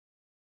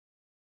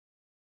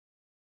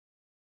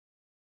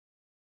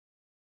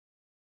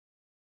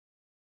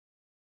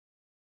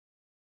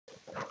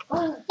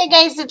Hey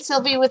guys, it's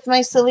Sylvie with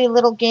my silly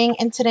little gang,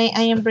 and today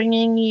I am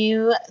bringing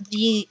you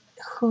the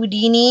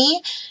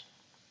Houdini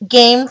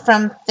game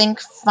from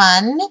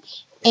Thinkfun.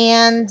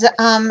 And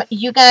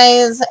you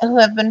guys who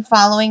have been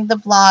following the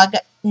blog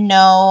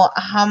know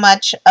how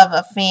much of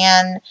a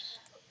fan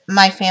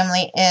my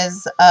family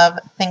is of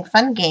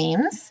Thinkfun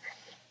games.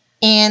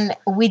 And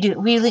we do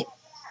really,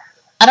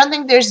 I don't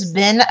think there's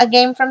been a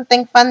game from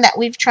Thinkfun that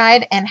we've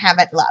tried and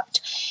haven't loved.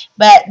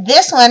 But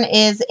this one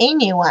is a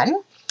new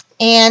one,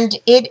 and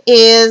it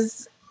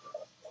is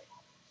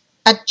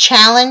a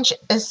challenge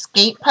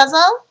escape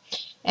puzzle,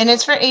 and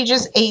it's for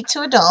ages 8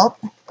 to adult.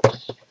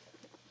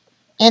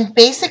 And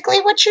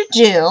basically what you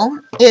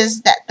do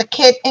is that the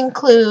kit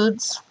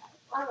includes,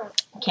 I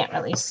can't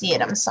really see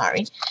it, I'm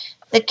sorry.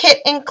 The kit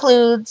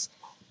includes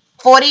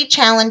 40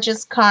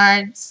 challenges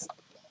cards,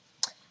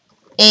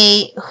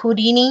 a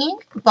Houdini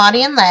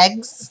body and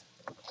legs,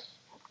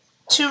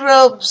 2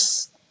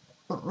 ropes,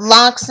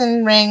 locks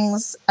and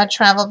rings, a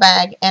travel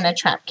bag, and a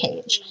trap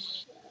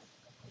cage.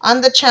 On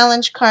the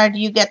challenge card,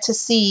 you get to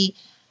see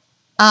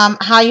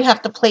how you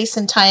have to place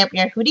and tie up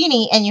your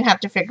Houdini, and you have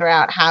to figure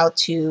out how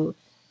to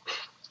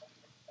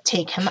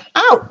take him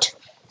out.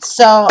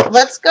 So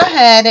let's go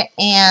ahead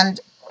and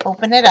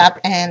open it up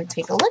and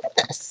take a look at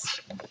this.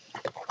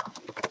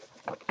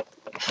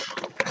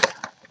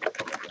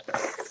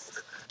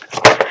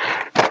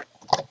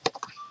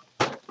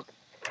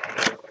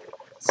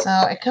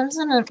 So it comes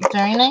in a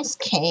very nice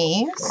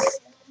case,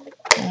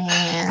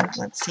 and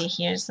let's see,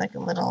 here's like a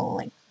little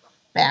like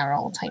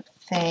barrel type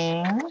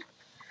thing.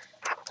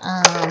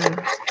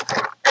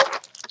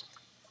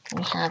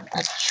 We have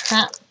a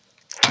trap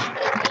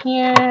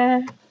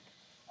here.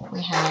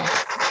 We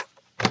have,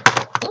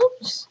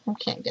 oops, I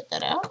can't get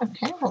that out.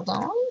 Okay, hold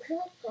on.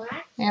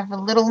 We have a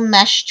little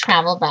mesh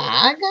travel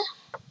bag.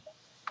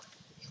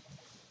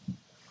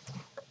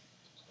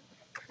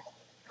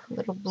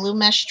 Little blue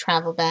mesh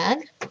travel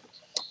bag.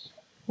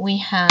 We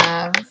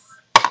have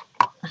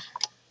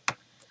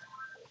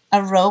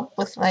a rope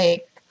with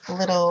like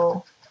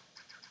little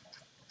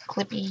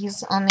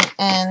clippies on the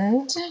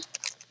end.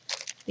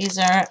 These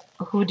are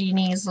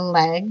Houdini's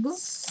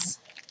legs.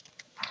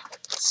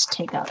 Let's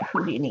take out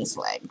Houdini's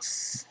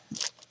legs.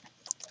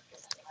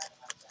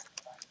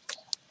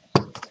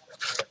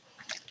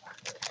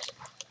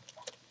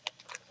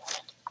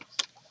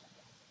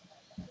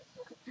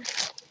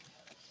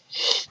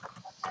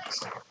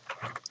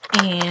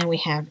 And we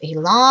have a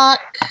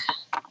lock.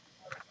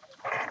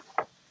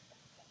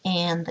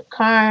 And the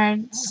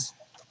cards.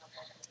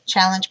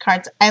 Challenge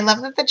cards. I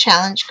love that the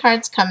challenge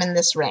cards come in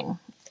this ring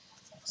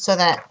so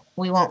that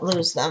we won't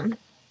lose them.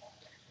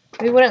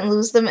 We wouldn't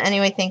lose them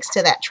anyway thanks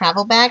to that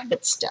travel bag,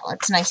 but still,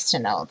 it's nice to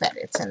know that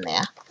it's in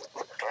there.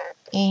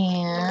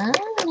 And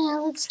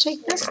now let's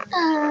take this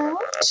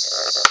out.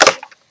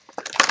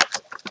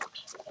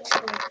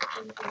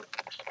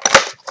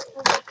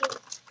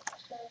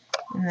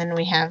 And then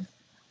we have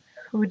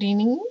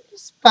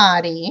Houdini's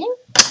body.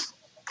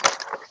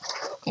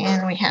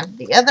 And we have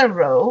the other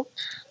rope,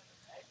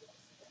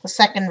 the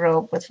second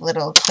rope with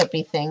little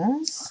clippy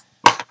things.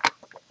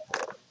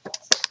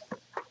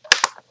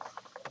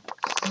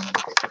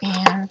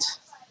 And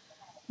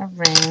a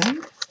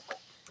ring.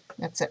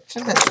 That's it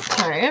for this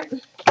part.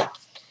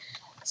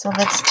 So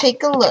let's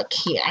take a look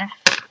here.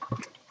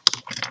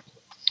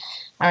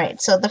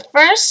 Alright, so the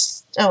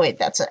first, oh wait,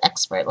 that's an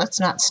expert. Let's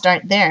not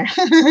start there.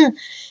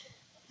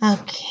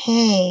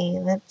 Okay,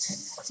 let's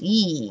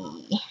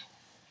see.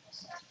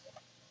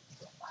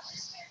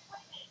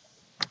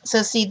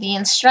 So see, the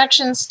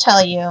instructions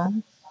tell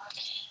you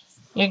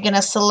you're going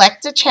to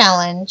select a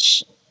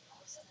challenge,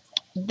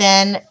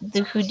 then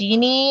the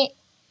Houdini,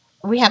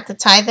 we have to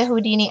tie the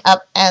Houdini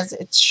up as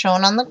it's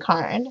shown on the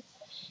card,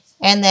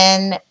 and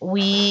then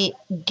we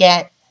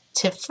get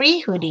to free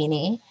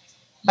Houdini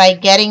by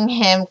getting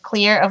him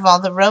clear of all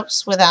the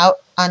ropes without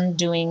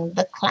undoing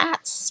the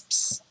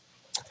clasps.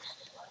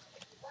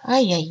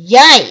 Ay, ay,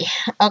 ay.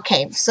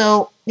 Okay,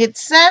 so it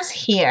says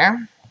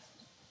here,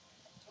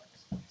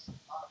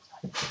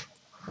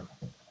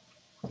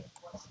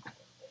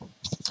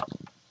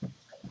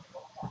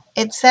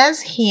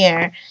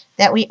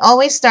 that we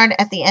always start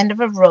at the end of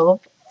a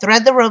rope,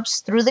 thread the ropes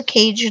through the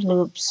cage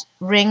loops,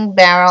 ring,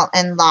 barrel,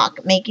 and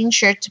lock, making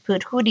sure to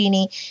put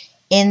Houdini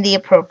in the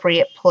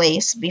appropriate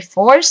place.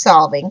 Before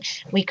solving,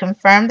 we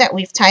confirm that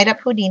we've tied up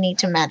Houdini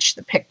to match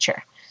the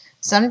picture.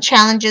 Some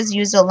challenges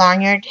use a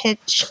lanyard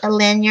hitch, I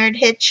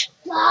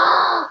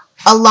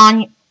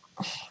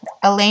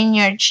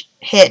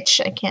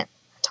can't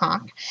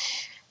talk.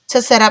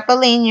 To set up a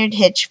lanyard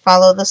hitch,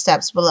 follow the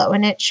steps below,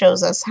 and it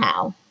shows us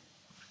how.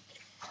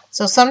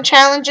 So some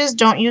challenges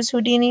don't use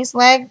Houdini's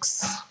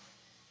legs,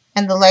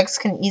 and the legs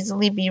can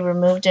easily be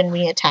removed and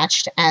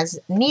reattached as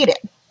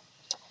needed.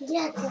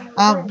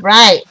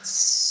 Alright,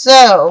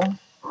 so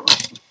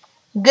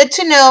good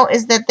to know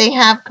is that they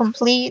have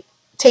complete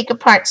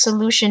take-apart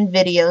solution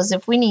videos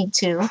if we need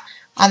to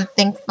on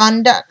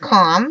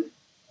thinkfun.com.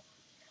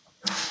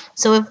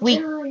 So if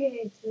we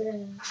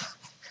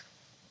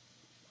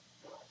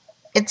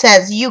it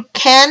says you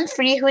can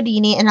free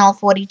Houdini in all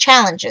 40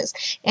 challenges,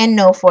 and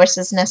no force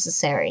is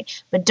necessary.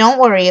 But don't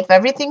worry, if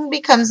everything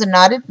becomes a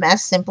knotted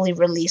mess, simply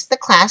release the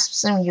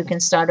clasps and you can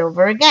start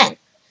over again.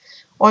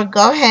 Or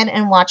go ahead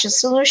and watch a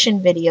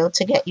solution video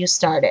to get you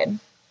started.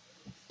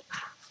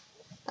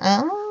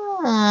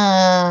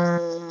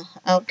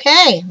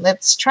 Okay,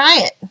 let's try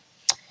it.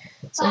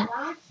 So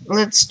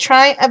let's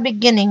try a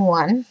beginning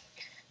one.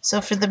 So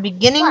for the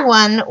beginning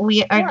one,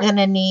 we are going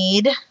to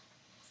need,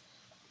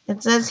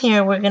 it says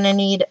here, we're going to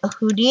need a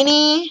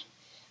Houdini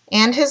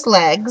and his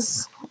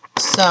legs.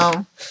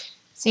 So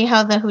see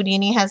how the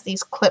Houdini has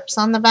these clips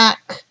on the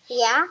back?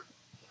 Yeah.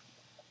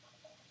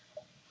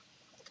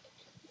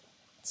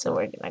 So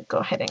we're going to go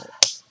ahead and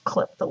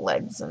clip the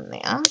legs in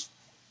there.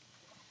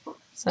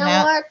 So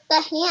now where's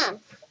the hand?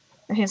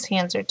 His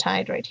hands are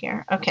tied right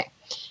here. Okay.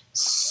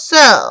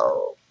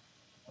 So.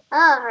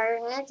 Oh,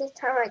 her hands are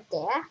tied right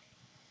there.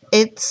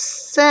 It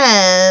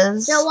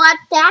says. So what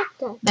that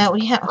does? That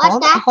we have.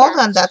 Hold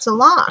on. That's a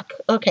lock.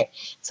 Okay.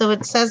 So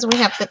it says we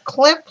have to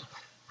clip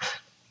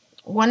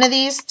one of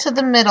these to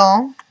the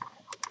middle.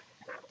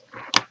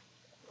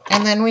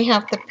 And then we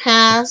have to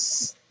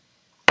pass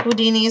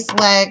Houdini's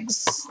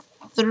legs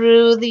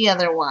through the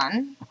other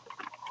one.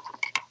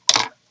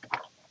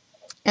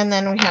 And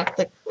then we have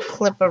to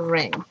clip a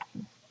ring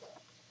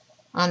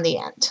on the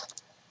end.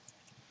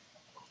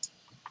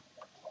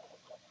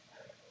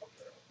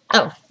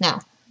 Oh, no.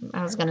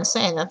 I was going to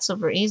say, that's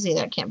super easy.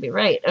 That can't be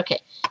right.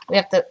 Okay. We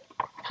have to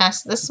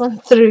pass this one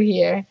through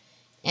here.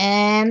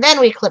 And then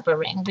we clip a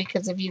ring.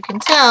 Because if you can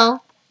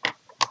tell,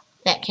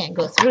 that can't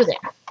go through there.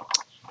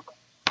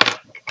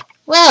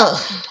 Well.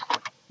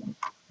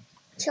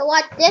 So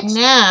what this?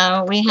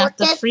 Now we have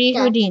to free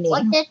Houdini.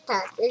 What this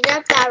does? Is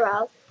that a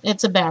barrel?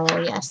 It's a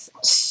barrel, yes.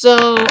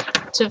 So,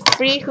 to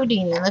free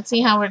Houdini, let's see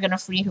how we're going to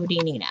free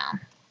Houdini now.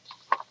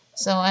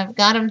 So, I've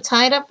got him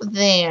tied up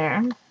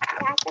there.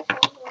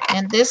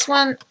 And this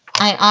one,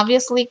 I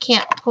obviously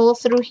can't pull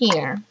through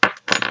here.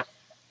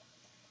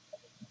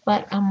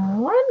 But I'm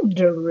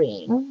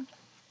wondering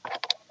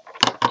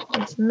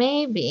if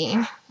maybe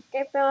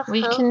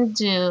we can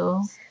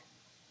do...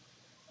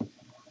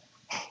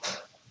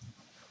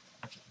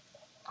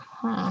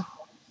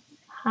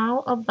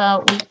 How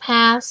about we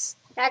pass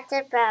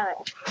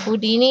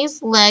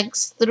Houdini's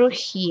legs through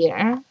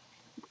here?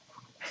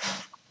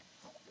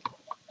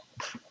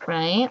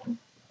 Right?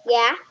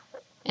 Yeah.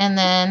 And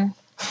then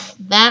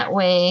that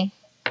way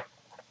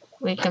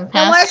we can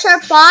pass. And where's her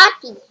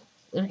body?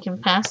 We can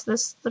pass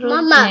this through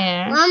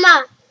there.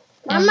 Mama.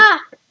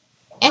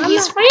 And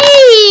he's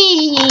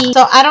free!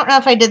 So I don't know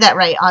if I did that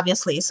right,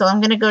 obviously. So I'm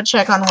going to go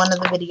check on one of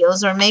the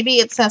videos. Or maybe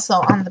it says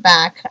so on the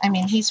back. I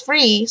mean, he's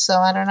free, so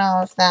I don't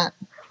know if that...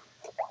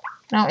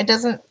 No, it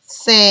doesn't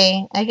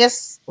say... I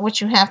guess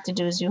what you have to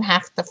do is you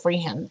have to free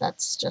him.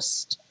 That's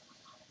just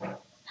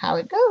how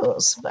it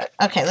goes. But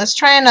okay, let's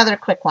try another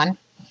quick one.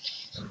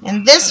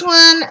 And this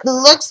one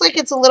looks like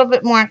it's a little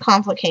bit more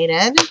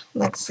complicated.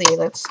 Let's see.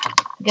 Let's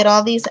get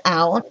all these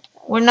out.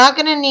 We're not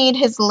going to need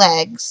his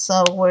legs,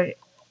 so we're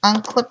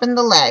unclipping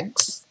the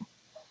legs.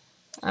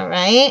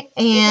 Alright,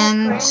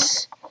 and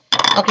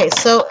okay,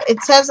 so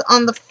it says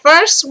on the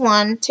first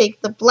one, take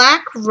the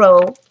black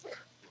rope.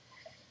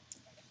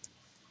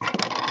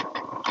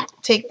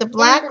 Take the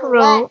black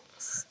rope.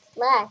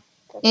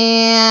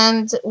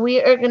 And we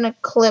are going to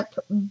clip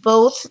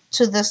both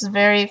to this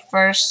very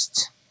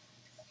first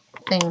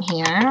thing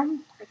here.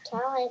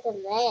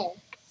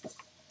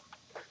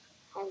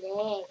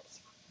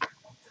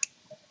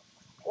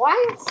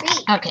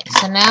 Okay,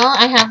 so now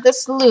I have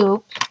this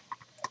loop.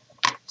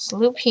 This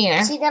loop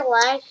here. See the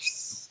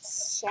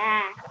legs?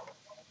 Yeah.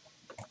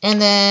 And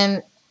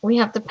then we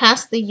have to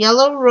pass the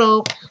yellow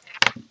rope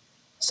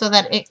so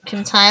that it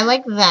can tie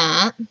like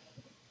that.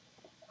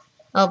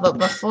 Oh, but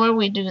before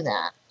we do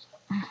that,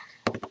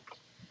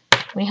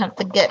 we have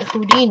to get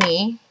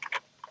Houdini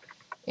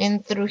in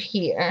through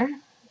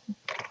here.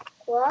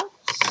 What?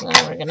 So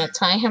we're going to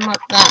tie him up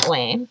that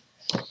way.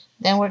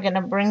 Then we're going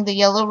to bring the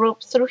yellow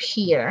rope through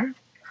here.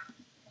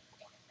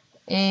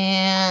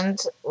 And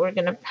we're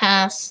going to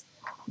pass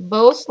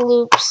both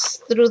loops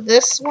through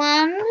this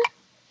one.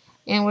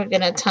 And we're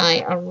going to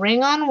tie a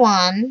ring on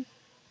one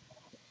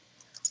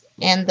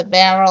and the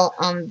barrel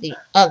on the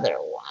other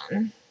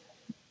one.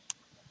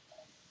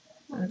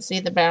 And see,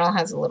 the barrel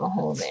has a little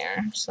hole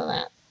there. So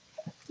that.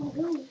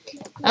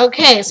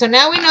 Okay, so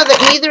now we know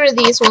that neither of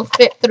these will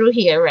fit through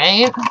here,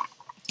 right?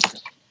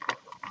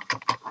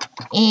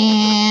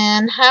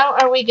 And how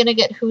are we going to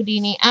get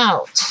Houdini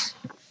out?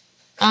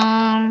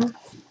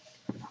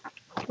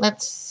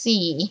 Let's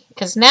see.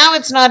 Because now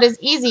it's not as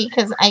easy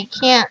because I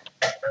can't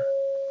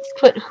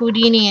put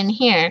Houdini in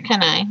here,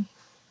 can I?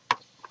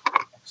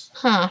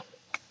 Huh.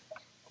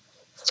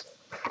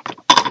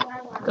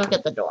 Go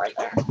get the door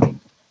there.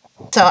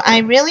 So I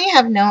really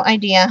have no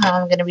idea how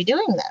I'm going to be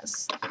doing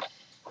this.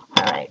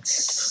 Alright,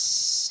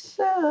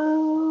 so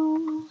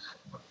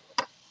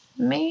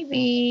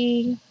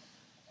maybe...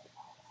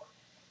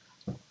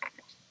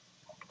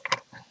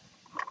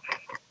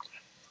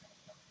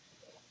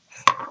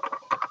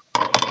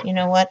 You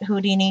know what,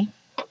 Houdini?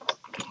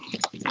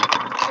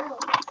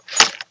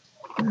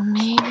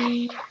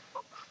 Maybe.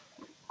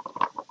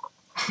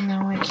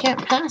 No, I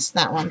can't pass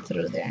that one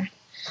through there.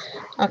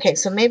 Okay,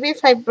 so maybe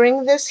if I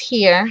bring this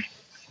here.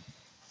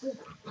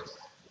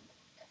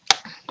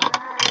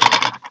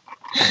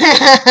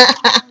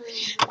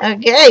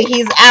 Okay,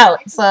 he's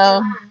out.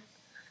 So,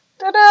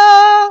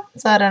 ta-da!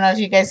 So I don't know if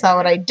you guys saw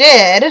what I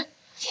did.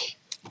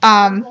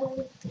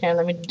 Here,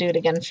 let me do it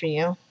again for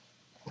you.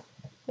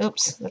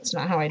 Oops, that's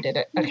not how I did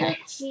it. Okay.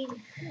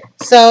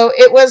 So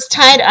it was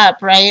tied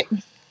up, right?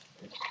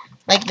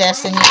 Like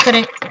this, and you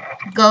couldn't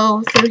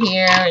go through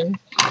here, and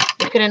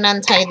you couldn't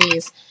untie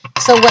these.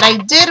 So what I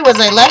did was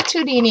I left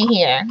Houdini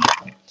here,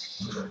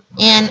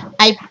 and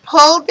I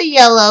pulled the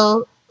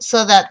yellow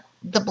so that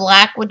the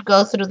black would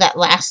go through that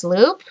last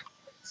loop.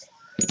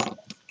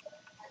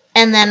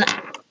 And then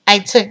I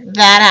took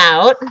that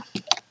out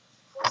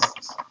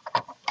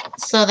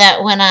so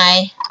that when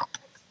I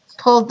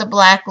pulled the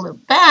black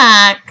loop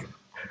back,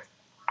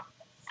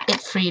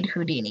 it freed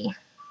Houdini.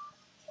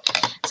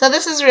 So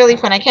this is really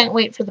fun. I can't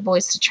wait for the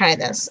boys to try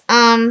this.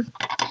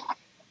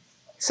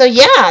 So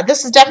yeah,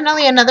 this is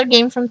definitely another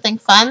game from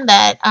Thinkfun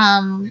that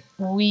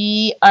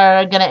we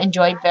are going to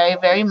enjoy very,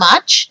 very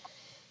much.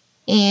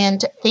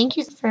 And thank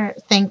you for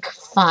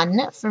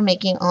Thinkfun for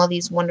making all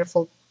these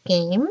wonderful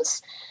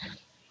games.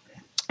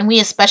 And we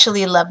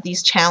especially love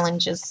these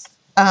challenges.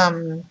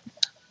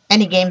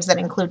 Any games that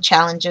include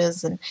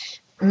challenges and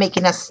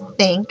making us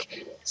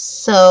think.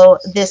 So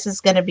this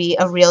is going to be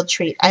a real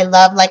treat. I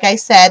love, like I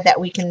said, that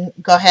we can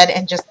go ahead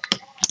and just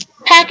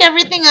pack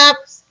everything up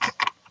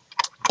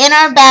in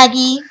our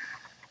baggie,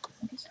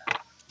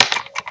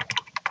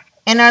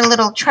 in our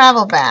little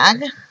travel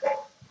bag.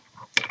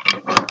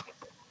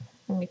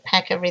 Let me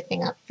pack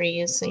everything up for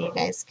you so you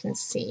guys can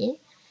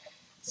see.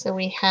 So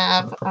we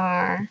have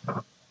our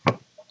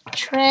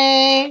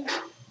tray,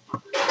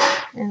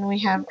 and we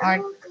have our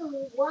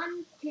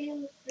 1,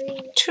 2,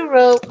 3, 2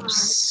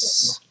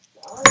 ropes.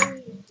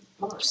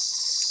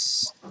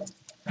 Oops.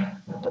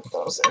 Put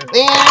those in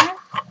there.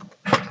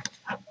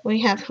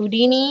 We have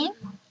Houdini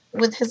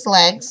with his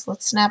legs.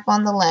 Let's snap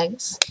on the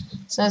legs.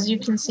 So as you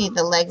can see,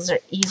 the legs are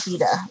easy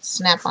to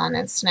snap on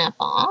and snap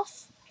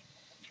off.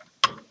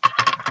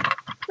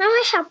 Now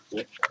I help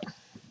you.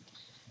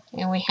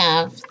 And we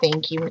have,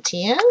 thank you,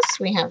 Matthias.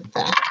 We have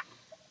the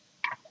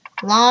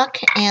lock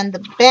and the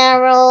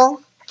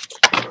barrel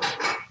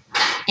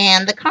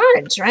and the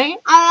cards, right?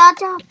 I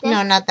help this.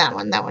 No, not that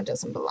one. That one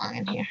doesn't belong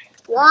in here.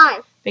 Why?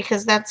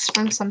 Because that's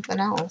from something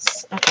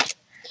else. Okay.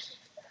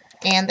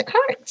 And the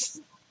cards.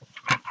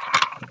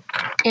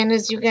 And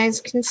as you guys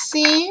can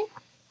see,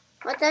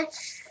 But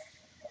that's...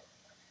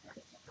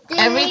 Do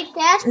you need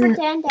that for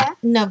tender?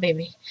 No,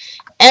 baby.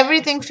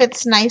 Everything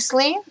fits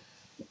nicely.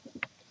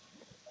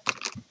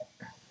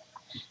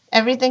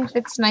 Everything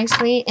fits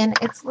nicely in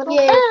its little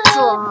bag.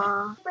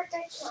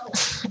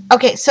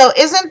 Okay, so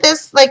isn't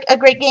this like a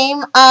great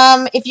game?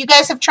 If you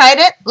guys have tried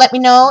it, let me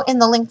know in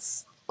the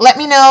links. Let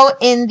me know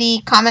in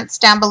the comments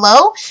down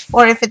below,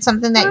 or if it's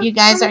something that you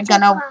guys are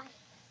gonna,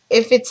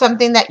 want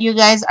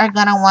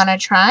to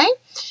try.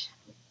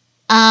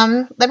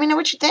 Let me know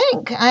what you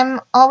think. I'm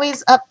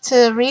always up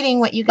to reading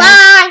what you guys.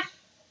 Bye.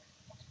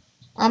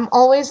 I'm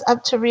always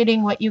up to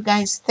reading what you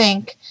guys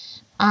think.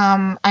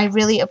 I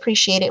really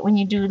appreciate it when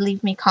you do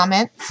leave me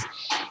comments.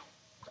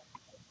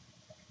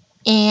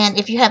 And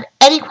if you have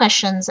any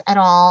questions at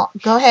all,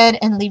 go ahead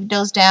and leave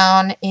those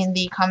down in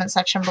the comment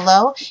section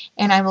below,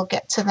 and I will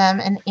get to them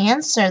and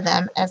answer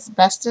them as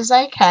best as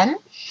I can.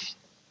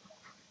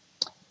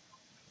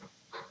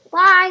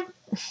 Bye.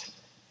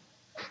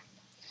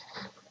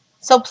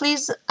 So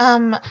please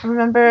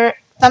remember,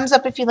 thumbs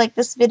up if you like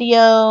this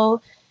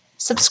video,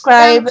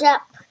 subscribe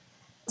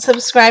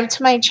to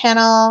my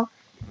channel,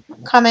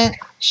 comment,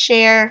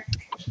 share,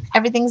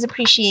 everything's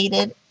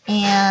appreciated,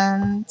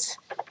 and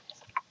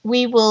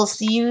we will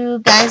see you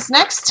guys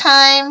next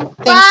time.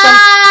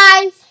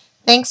 Bye.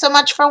 Thanks so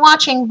much for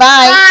watching.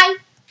 Bye. Bye.